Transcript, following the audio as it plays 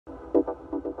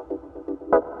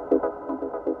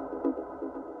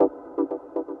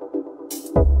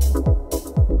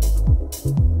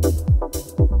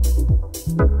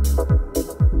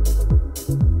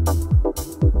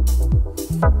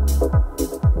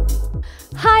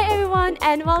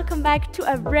everyone, and welcome back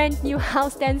to a brand new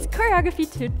house dance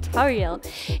choreography tutorial.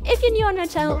 If you're new on my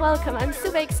channel, welcome. I'm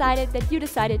super excited that you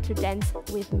decided to dance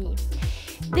with me.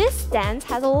 This dance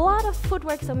has a lot of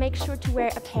footwork, so make sure to wear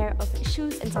a pair of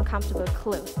shoes and some comfortable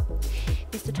clothes.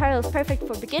 This tutorial is perfect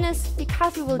for beginners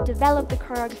because we will develop the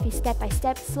choreography step by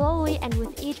step, slowly, and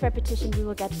with each repetition we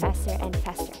will get faster and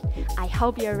faster. I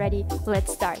hope you're ready.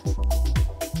 Let's start.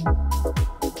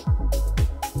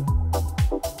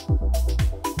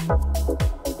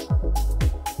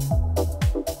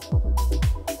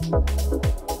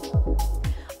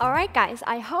 Alright guys,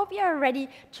 I hope you are ready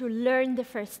to learn the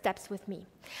first steps with me.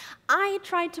 I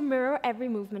tried to mirror every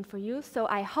movement for you, so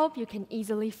I hope you can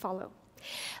easily follow.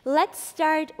 Let's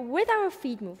start with our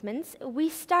feet movements. We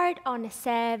start on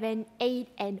 7, 8,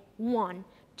 and 1,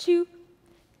 2,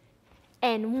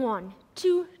 and 1,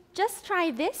 2. Just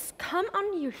try this. Come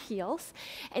on your heels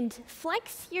and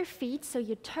flex your feet so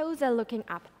your toes are looking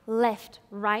up. Left,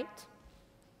 right,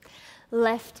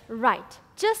 left, right.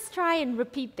 Just try and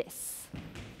repeat this.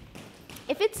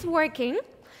 If it's working,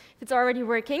 if it's already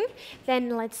working,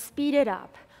 then let's speed it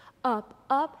up. Up,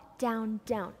 up, down,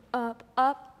 down, up,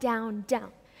 down,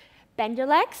 down. Bend your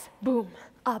legs, boom,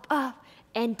 up,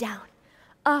 and down,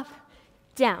 up,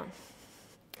 down.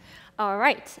 All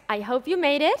right, I hope you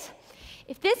made it.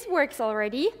 If this works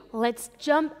already, let's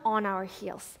jump on our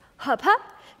heels. Hop, hop,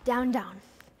 down, down.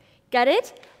 Got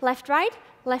it? Left, right,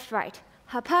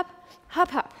 hop,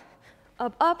 hop,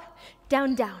 up,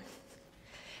 down, down.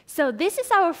 So this is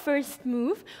our first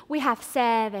move. We have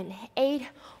 7, 8,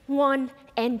 1,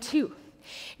 and 2.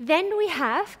 Then we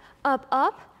have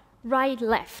up, right,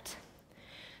 left.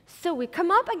 So we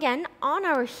come up again on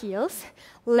our heels,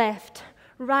 left,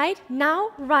 right,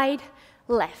 now right,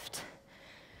 left.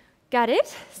 Got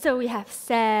it? So we have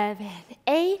 7,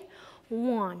 8,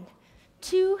 1,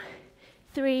 2,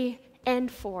 3,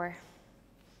 and 4.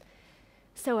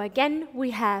 So again,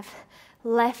 we have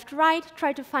left, right,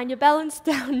 try to find your balance,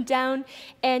 down, down,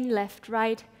 and left,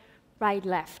 right,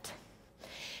 left.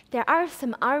 There are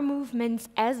some arm movements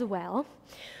as well.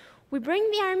 We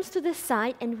bring the arms to the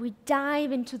side and we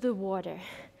dive into the water.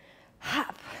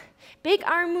 Hop. Big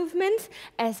arm movements,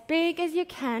 as big as you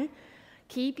can.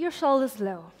 Keep your shoulders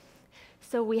low.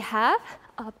 So we have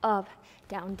up,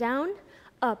 down, down,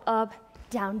 up,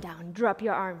 down, down. Drop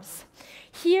your arms.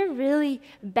 Here, really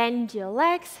bend your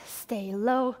legs, stay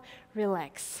low,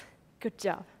 relax. Good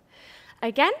job.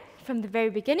 Again, from the very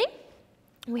beginning,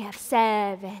 we have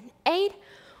 7, 8,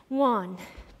 1,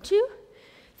 2,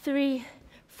 3,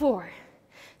 4.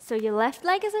 So your left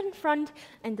leg is in front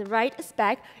and the right is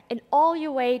back, and all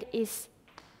your weight is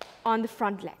on the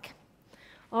front leg.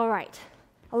 All right,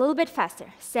 a little bit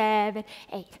faster. 7,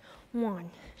 8,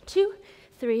 1, 2,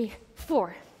 3,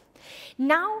 4.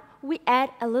 Now we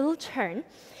add a little turn,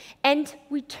 and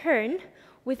we turn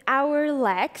with our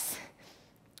legs,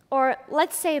 or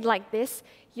let's say it like this.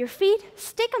 Your feet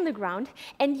stick on the ground,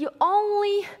 and you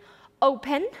only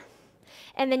open,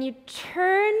 and then you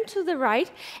turn to the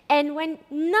right, and when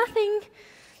nothing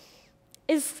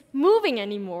is moving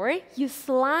anymore, you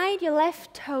slide your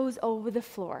left toes over the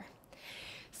floor.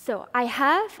 So I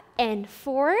have, and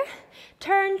 4,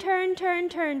 turn, turn, turn,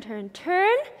 turn, turn,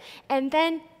 turn, and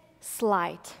then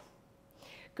slide.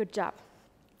 Good job.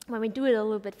 When we do it a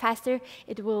little bit faster,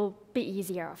 it will be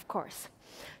easier, of course.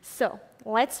 So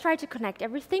let's try to connect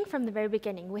everything from the very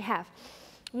beginning. We have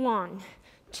 1,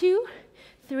 2,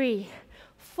 3,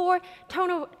 4,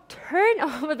 turn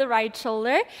over the right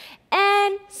shoulder,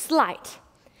 and slide.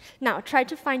 Now try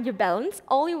to find your balance.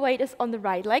 All your weight is on the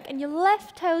right leg, and your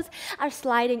left toes are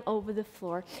sliding over the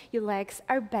floor. Your legs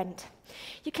are bent.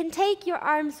 You can take your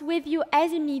arms with you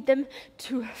as you need them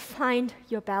to find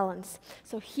your balance.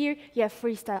 So here you have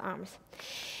freestyle arms.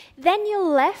 Then your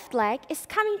left leg is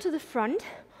coming to the front.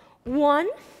 1,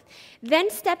 then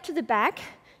step to the back.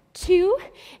 2,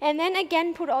 and then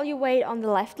again put all your weight on the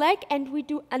left leg, and we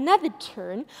do another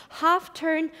turn, half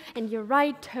turn, and your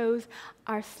right toes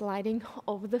are sliding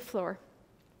over the floor.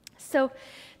 So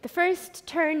the first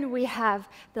turn we have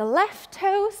the left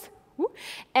toes,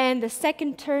 and the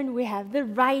second turn we have the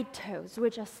right toes,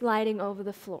 which are sliding over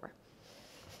the floor.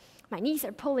 My knees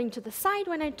are pulling to the side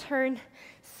when I turn,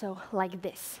 so like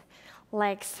this.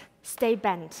 Legs stay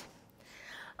bent.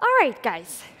 All right,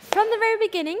 guys, from the very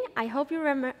beginning, I hope you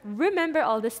remember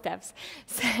all the steps.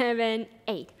 7,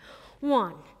 8,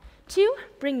 1, 2,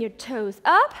 bring your toes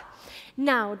up.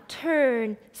 Now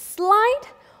turn, slide,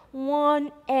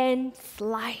 1, and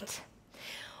slide.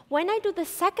 When I do the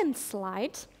second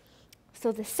slide,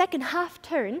 So the second half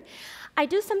turn, I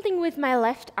do something with my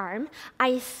left arm.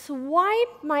 I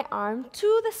swipe my arm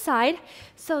to the side,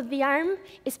 so the arm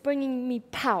is bringing me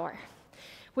power,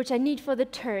 which I need for the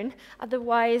turn.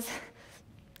 Otherwise,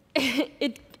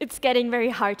 it's getting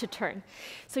very hard to turn.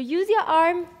 So use your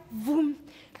arm, boom,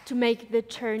 to make the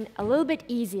turn a little bit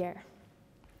easier.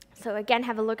 So again,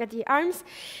 have a look at the arms.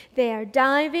 They are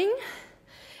diving.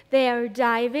 They are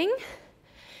diving.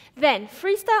 Then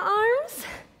freestyle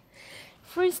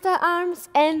arms,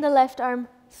 and the left arm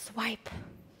swipe.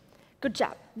 Good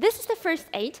job. This is the first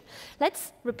 8.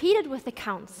 Let's repeat it with the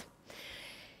counts.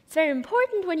 It's very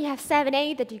important when you have 7,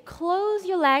 8 that you close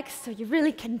your legs so you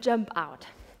really can jump out.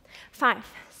 5,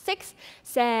 6,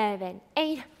 7,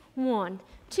 8. 1,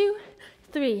 2,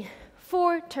 3,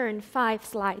 4. Turn 5,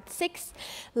 slide 6.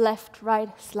 Left, right,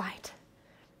 slide.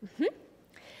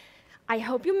 I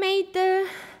hope you made the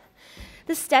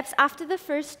steps after the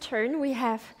first turn. We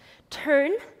have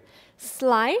turn,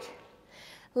 slide,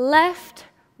 left,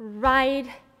 right,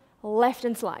 left,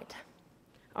 and slide.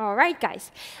 All right,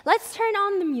 guys, let's turn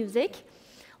on the music.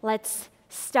 Let's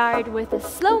start with a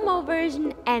slow-mo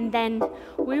version, and then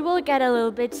we will get a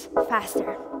little bit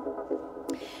faster.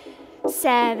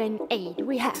 7, 8.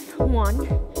 We have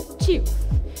 1, 2,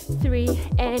 3,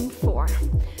 and 4.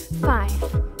 5,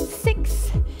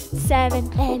 6,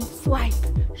 7, and swipe.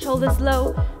 Shoulders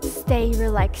low. Stay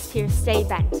relaxed here. Stay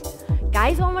bent.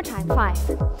 Guys, one more time. 5,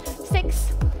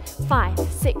 6, 5,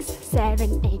 6,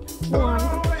 7, 8. 1,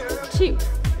 2,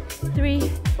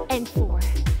 3, and 4.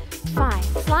 5,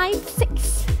 slide,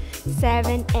 6,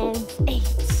 7, and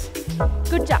 8.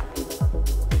 Good job.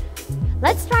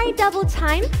 Let's try double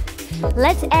time.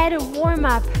 Let's add a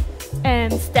warm-up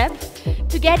step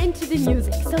to get into the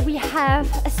music. So we have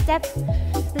a step,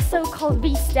 the so-called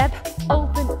V-step,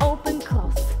 open, open,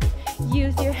 close.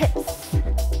 Use your hips.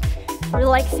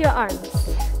 Relax your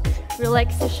arms.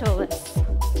 Relax your shoulders.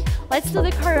 Let's do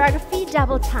the choreography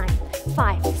double time.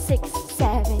 5, 6,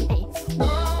 7, 8.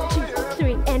 1, 2,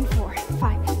 3, and 4.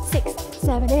 5, 6,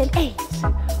 7, and 8.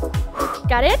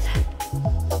 Got it?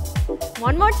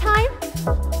 One more time.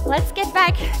 Let's get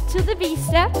back to the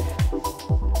V-step.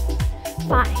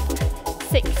 5,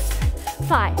 6,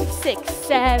 5, 6,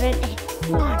 7, 8.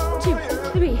 1, 2,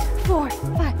 3, 4,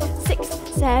 5, 6,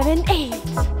 7, 8.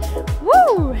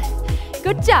 Woo!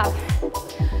 Good job.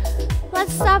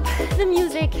 Let's stop the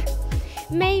music.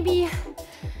 Maybe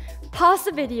pause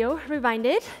the video, rewind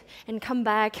it, and come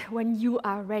back when you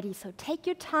are ready. So take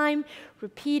your time,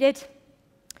 repeat it.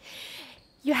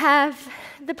 You have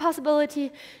the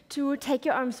possibility to take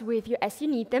your arms with you as you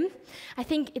need them. I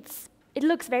think it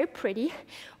looks very pretty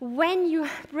when you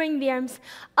bring the arms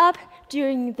up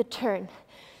during the turn.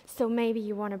 So maybe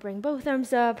you want to bring both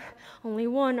arms up, only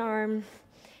one arm,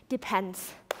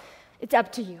 depends. It's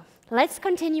up to you. Let's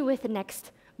continue with the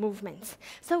next movement.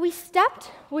 So we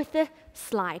stepped with the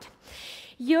slide.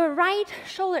 Your right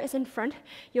shoulder is in front,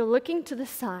 you're looking to the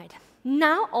side.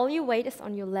 Now all your weight is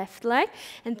on your left leg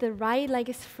and the right leg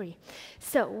is free.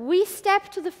 So we step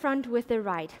to the front with the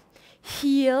right.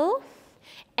 Heel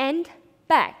and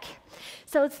back.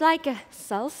 So it's like a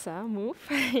salsa move.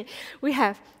 We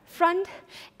have front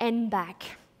and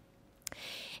back.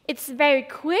 It's very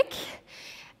quick,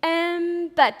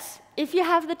 but if you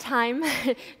have the time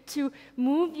to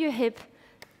move your hip,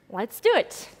 let's do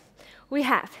it. We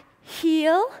have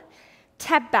heel,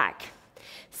 tap back.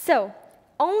 So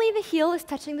only the heel is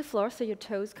touching the floor, so your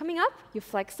toes coming up, you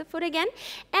flex the foot again,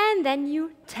 and then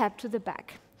you tap to the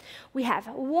back. We have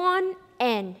 1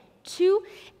 and 2,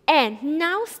 and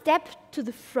now step to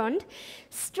the front,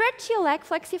 stretch your leg,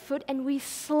 flex your foot, and we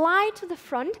slide to the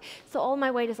front, so all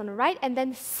my weight is on the right, and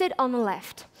then sit on the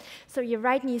left. So your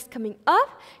right knee is coming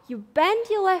up, you bend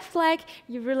your left leg,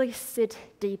 you really sit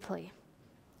deeply.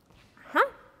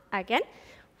 Again,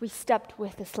 we stepped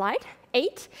with the slide,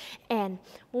 8, and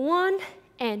 1,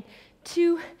 and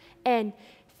 2, and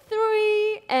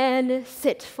 3, and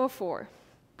sit for 4.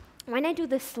 When I do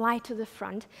the slide to the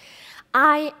front,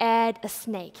 I add a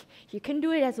snake. You can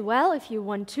do it as well if you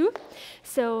want to.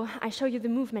 So I show you the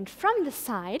movement from the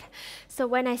side. So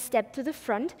when I step to the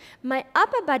front, my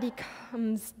upper body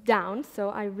comes down, so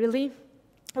I really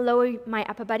lower my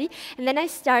upper body, and then I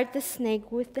start the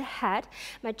snake with the head.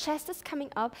 My chest is coming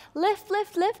up, lift,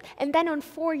 lift, lift, and then on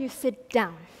 4 you sit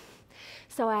down.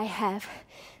 So I have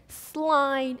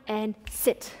slide and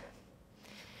sit.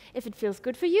 If it feels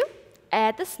good for you,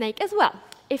 add the snake as well.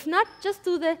 If not, just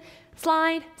do the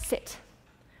slide, sit.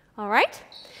 All right?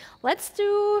 Let's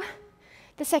do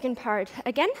the second part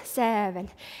again. 7,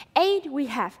 8, we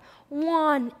have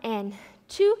 1 and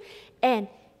 2 and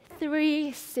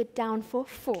 3, sit down for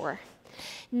 4.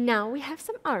 Now we have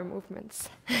some arm movements.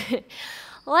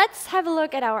 Let's have a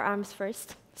look at our arms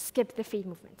first. Skip the feet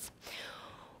movements.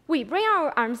 We bring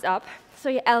our arms up, so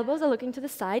your elbows are looking to the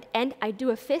side, and I do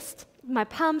a fist. My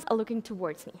palms are looking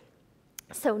towards me.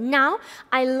 So now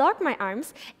I lock my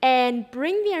arms and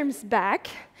bring the arms back,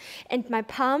 and my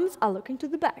palms are looking to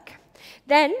the back.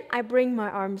 Then I bring my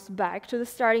arms back to the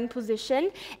starting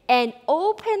position and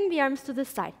open the arms to the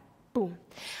side. Boom.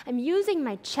 I'm using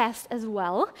my chest as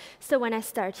well. So when I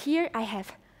start here, I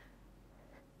have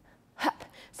up.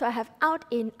 So I have out,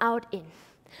 in, out, in.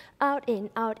 Out, in,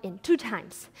 2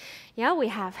 times. Yeah, we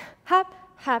have up,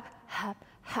 up, up,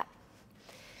 up.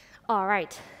 All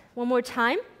right. One more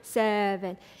time.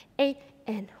 7, 8,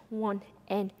 and 1,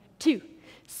 and 2.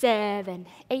 7,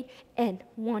 8, and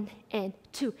 1, and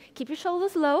 2. Keep your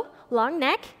shoulders low, long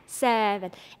neck.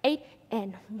 7, 8,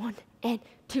 and 1, and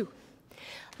 2.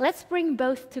 Let's bring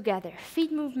both together,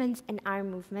 feet movements and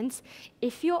arm movements,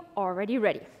 if you're already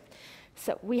ready.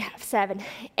 So we have 7,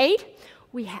 8.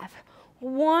 We have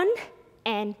 1,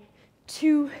 and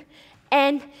 2,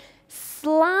 and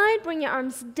slide. Bring your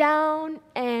arms down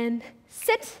and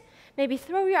sit. Maybe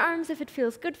throw your arms if it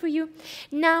feels good for you.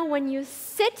 Now when you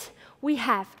sit, we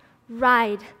have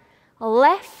right,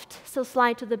 left, so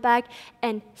slide to the back,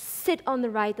 and sit on the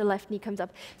right, the left knee comes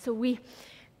up. So we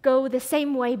go the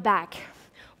same way back.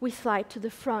 We slide to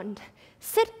the front.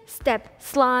 Sit, step,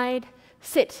 slide,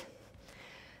 sit.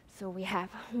 So we have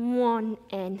 1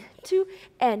 and 2,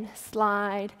 and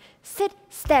slide, sit,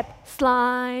 step,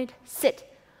 slide,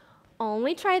 sit.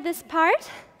 Only try this part.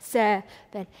 7,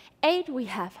 8, we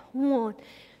have 1,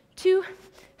 2,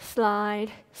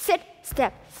 slide, sit,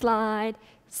 step, slide,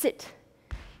 sit.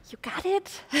 You got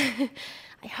it?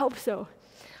 I hope so.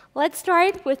 Let's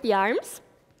start with the arms.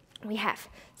 We have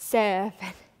 7,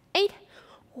 8,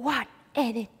 1,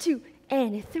 and a 2,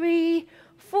 and a 3,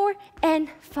 4, and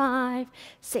 5,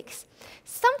 6.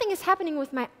 Something is happening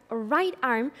with my right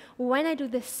arm when I do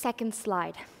the second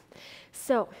slide.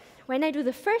 So when I do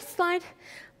the first slide,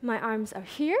 my arms are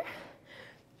here.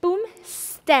 Boom,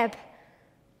 step,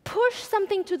 push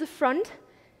something to the front,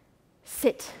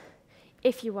 sit.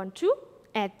 If you want to,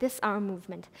 add this arm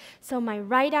movement. So my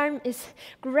right arm is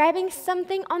grabbing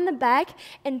something on the back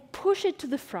and push it to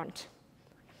the front.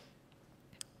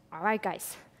 All right,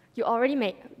 guys, you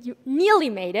nearly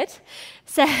made it.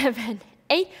 7,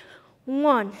 8,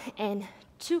 1, and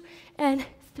 2, and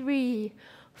 3,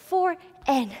 4,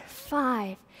 and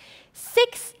 5,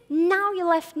 6. Now your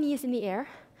left knee is in the air.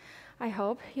 I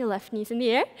hope your left knee is in the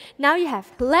air. Now you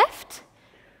have left,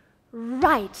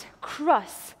 right,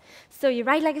 cross. So your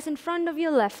right leg is in front of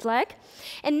your left leg.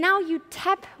 And now you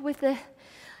tap with the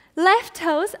left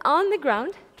toes on the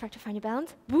ground. Try to find your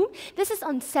balance. Boom. This is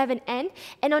on 7N.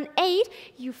 And on 8,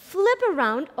 you flip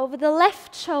around over the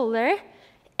left shoulder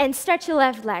and stretch your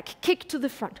left leg. Kick to the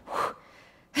front.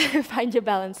 Find your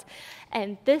balance.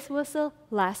 And this was the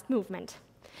last movement.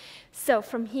 So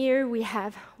from here, we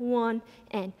have 1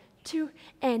 and 2,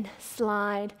 and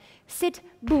slide, sit,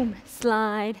 boom,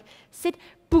 slide, sit,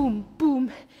 boom,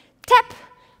 boom, tap,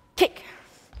 kick.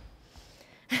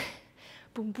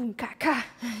 Boom, boom, ka, ka.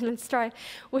 Let's try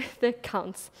with the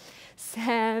counts.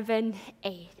 7,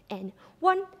 8, and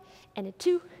 1, and a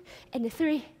 2, and a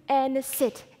 3, and a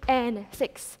sit, and a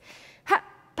 6. Ha,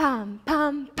 pam,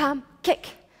 pam, pam, kick.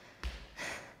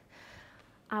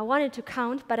 I wanted to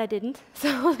count, but I didn't.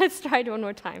 So let's try it one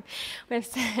more time. We have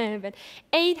 7,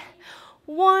 8,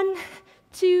 1,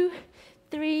 2,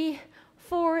 3,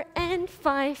 4, and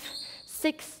 5,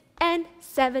 6, and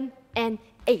 7, and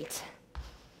 8.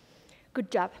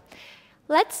 Good job.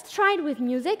 Let's try it with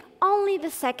music, only the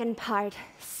second part.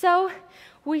 So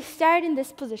we start in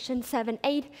this position, 7,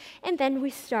 8, and then we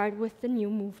start with the new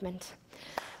movement.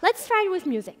 Let's try it with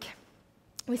music.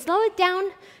 We slow it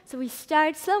down, so we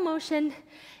start slow motion,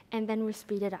 and then we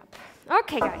speed it up.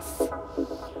 Okay, guys.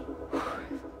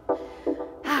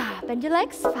 Bend your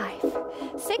legs. 5,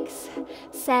 6,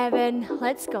 7.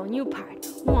 Let's go. New part.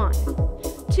 1,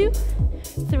 2,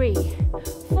 3,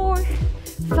 4,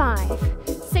 5,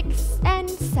 6, and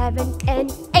 7,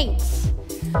 and 8.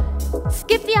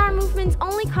 Skip the arm movements,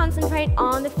 only concentrate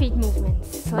on the feet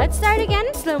movements. So let's start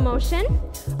again, slow motion,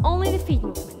 only the feet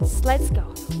movements. Let's go.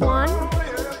 1,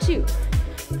 2,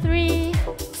 3,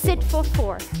 sit for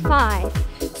 4, 5,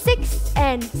 6,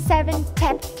 and 7,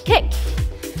 tap, kick.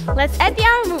 Let's add the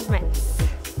arm movements.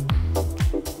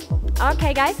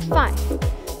 Okay, guys, 5,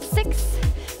 6,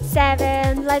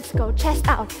 7, let's go. Chest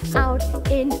out,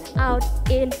 in,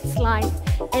 slide,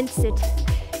 and sit.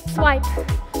 Swipe,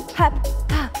 hop,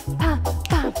 pa, pa,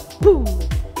 pa, boom.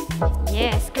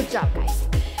 Yes, good job, guys.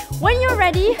 When you're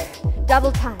ready,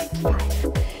 double time. 5,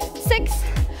 6,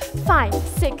 5,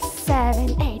 6,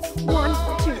 7, 8. 1,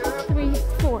 2, 3,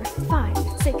 4, 5,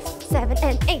 6, 7,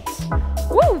 and 8.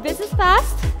 Woo, this is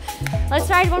fast. Let's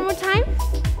try it one more time.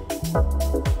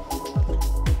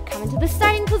 Come into the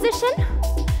starting position.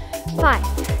 5,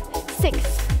 6,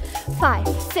 5,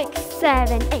 6,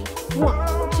 7, 8.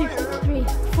 1, 2, 3,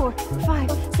 4,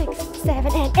 5, 6,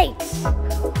 7, and 8.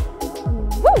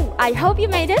 Woo! I hope you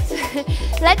made it.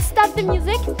 Let's stop the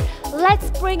music.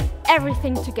 Let's bring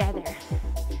everything together.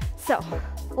 So,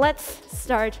 let's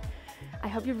start. I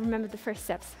hope you remember the first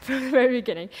steps from the very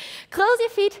beginning. Close your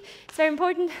feet. It's very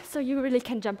important so you really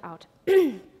can jump out.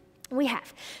 We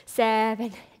have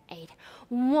 7, 8.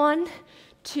 1,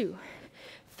 2,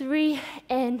 3,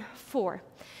 and 4.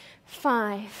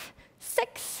 5,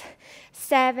 6,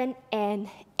 7, and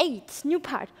 8. New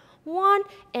part. 1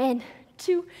 and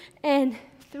 2 and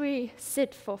 3.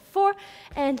 Sit for 4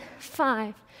 and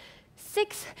 5,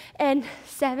 6 and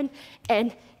 7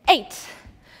 and 8.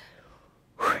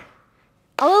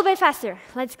 A little bit faster.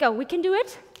 Let's go. We can do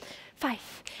it.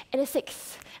 5 and a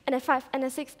 6 and a 5 and a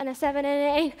 6 and a 7 and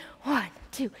an 8. 1,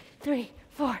 2, 3,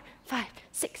 4, 5,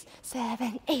 6,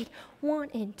 7, 8. 1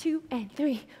 and 2 and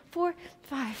 3, 4,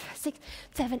 5, 6,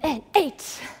 7, and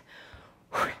 8.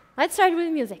 Let's start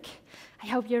with music. I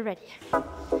hope you're ready.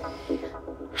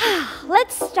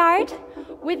 Let's start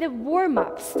with a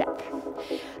warm-up step.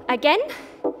 Again,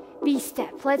 B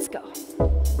step. Let's go.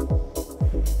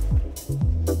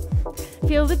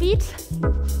 Feel the beat.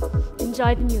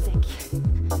 Enjoy the music.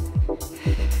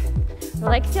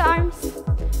 Relax your arms.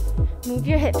 Move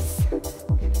your hips.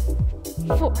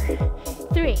 4,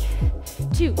 3,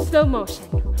 2, slow motion.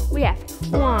 We have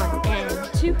 1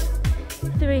 and 2,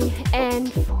 3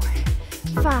 and 4,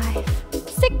 5,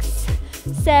 6,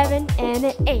 7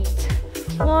 and 8.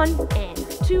 1 and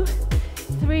 2,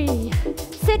 3.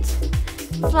 Sit,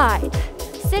 slide,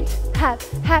 sit, hop,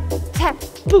 hop, tap,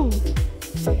 boom.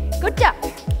 Good job.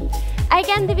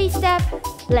 Again, the V step,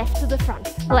 left to the front,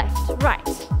 left,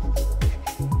 right.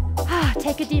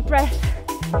 Take a deep breath,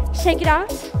 shake it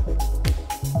out.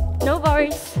 No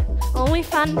worries, only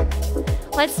fun.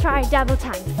 Let's try double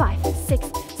time. 5,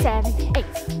 6, 7, 8.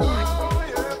 1,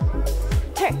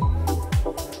 turn.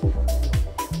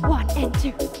 1 and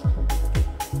 2.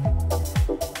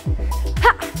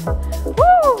 Ha!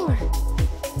 Woo!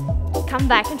 Come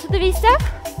back into the V step.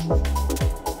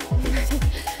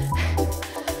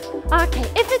 Okay,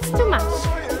 if it's too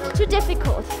much, too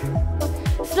difficult,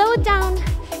 slow it down,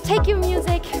 take your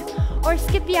music, or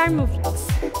skip the arm movements.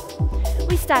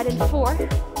 We start in 4,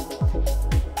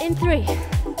 in 3,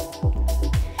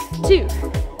 2.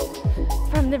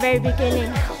 From the very beginning,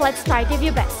 let's try, give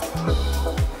your best.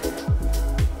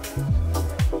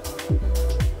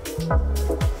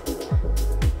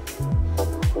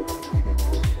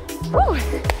 Whew.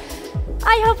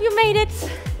 I hope you made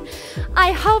it.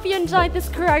 I hope you enjoyed this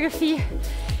choreography.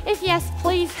 If yes,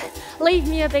 please leave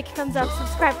me a big thumbs up,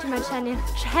 subscribe to my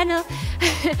channel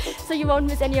so you won't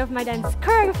miss any of my dance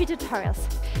choreography tutorials.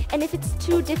 And if it's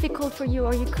too difficult for you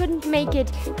or you couldn't make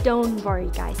it, don't worry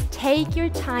guys. Take your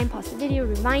time, pause the video,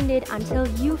 rewind it until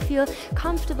you feel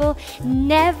comfortable.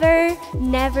 Never,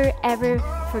 never, ever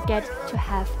forget to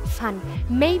have fun.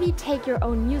 Maybe take your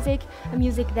own music, a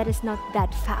music that is not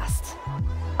that fast.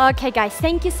 Okay guys,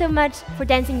 thank you so much for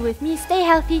dancing with me. Stay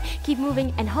healthy, keep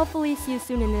moving, and hopefully see you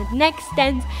soon in the next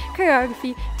dance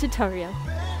choreography tutorial.